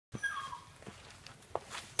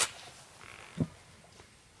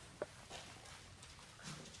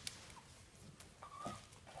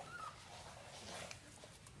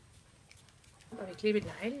klippet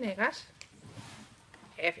neglene, ikke også?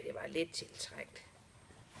 Ja, for det var lidt tiltrængt.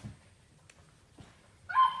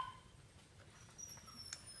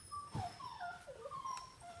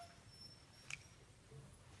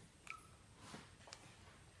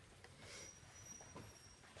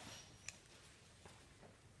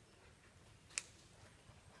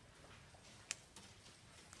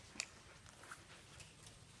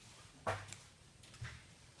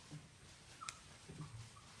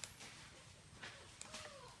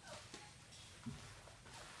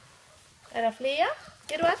 Er der flere?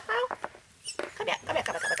 Vil du også prøve? Kom her, kom her,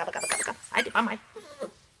 kom her, kom her, kom her, kom her. Ej, det er bare mig.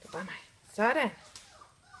 Det er bare mig. Sådan.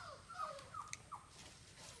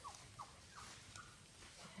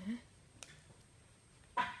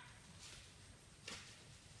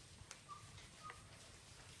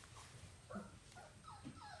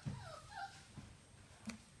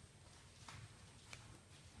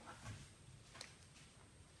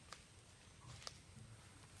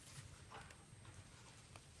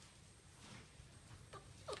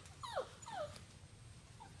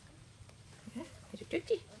 Er du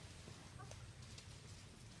dygtig?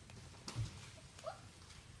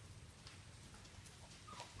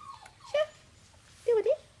 Så, det var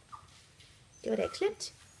det. Det var da ikke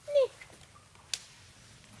slemt. Nej.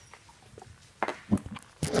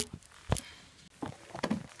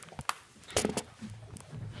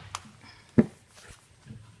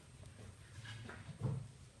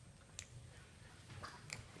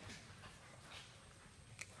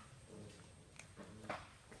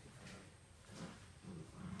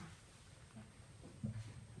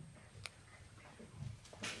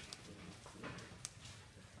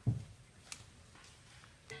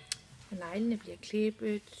 Neglene bliver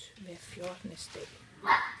klippet hver 14. dag,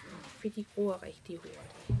 for de gror rigtig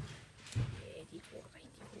hurtigt. Ja, de gror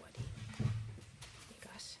rigtig hurtigt. Ikke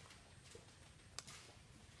også?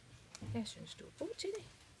 Jeg synes, du er god til det.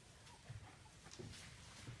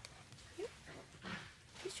 Ja,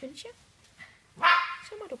 det synes jeg.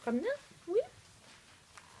 Så må du komme ned. Ud.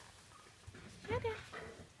 Sådan.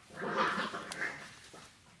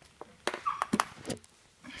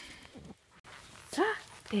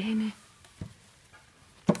 Sådanne.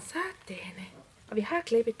 Sådanne. Og vi har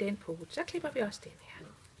klippet den på, så klipper vi også den her.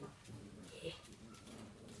 Yeah.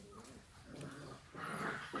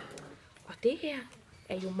 Og det her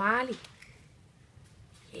er jo Marley.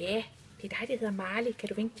 Ja, det er dig, der hedder Marley. Kan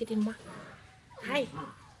du vinke til din mor? Hej,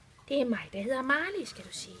 det er mig, der hedder Marley, skal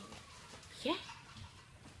du sige. Ja,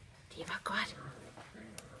 det var godt.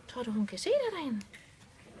 Tror du, hun kan se dig derinde?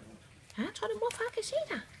 Ja, tror du, mor og far kan se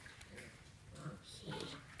dig?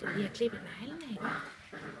 Du vil have klippet neglene, ikke?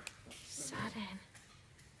 Sådan.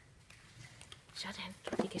 Sådan.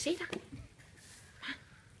 Tror du, de kan se dig? Hva?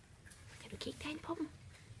 Kan du kigge derind på dem?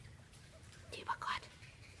 Det var godt.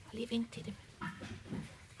 Og lige vink til dem.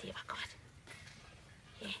 Det var godt.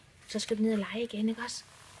 Ja, så skal du ned og lege igen, ikke også?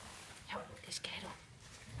 Jo, det skal du.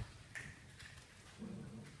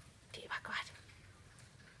 Det var godt.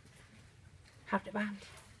 Har du det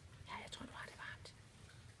varmt?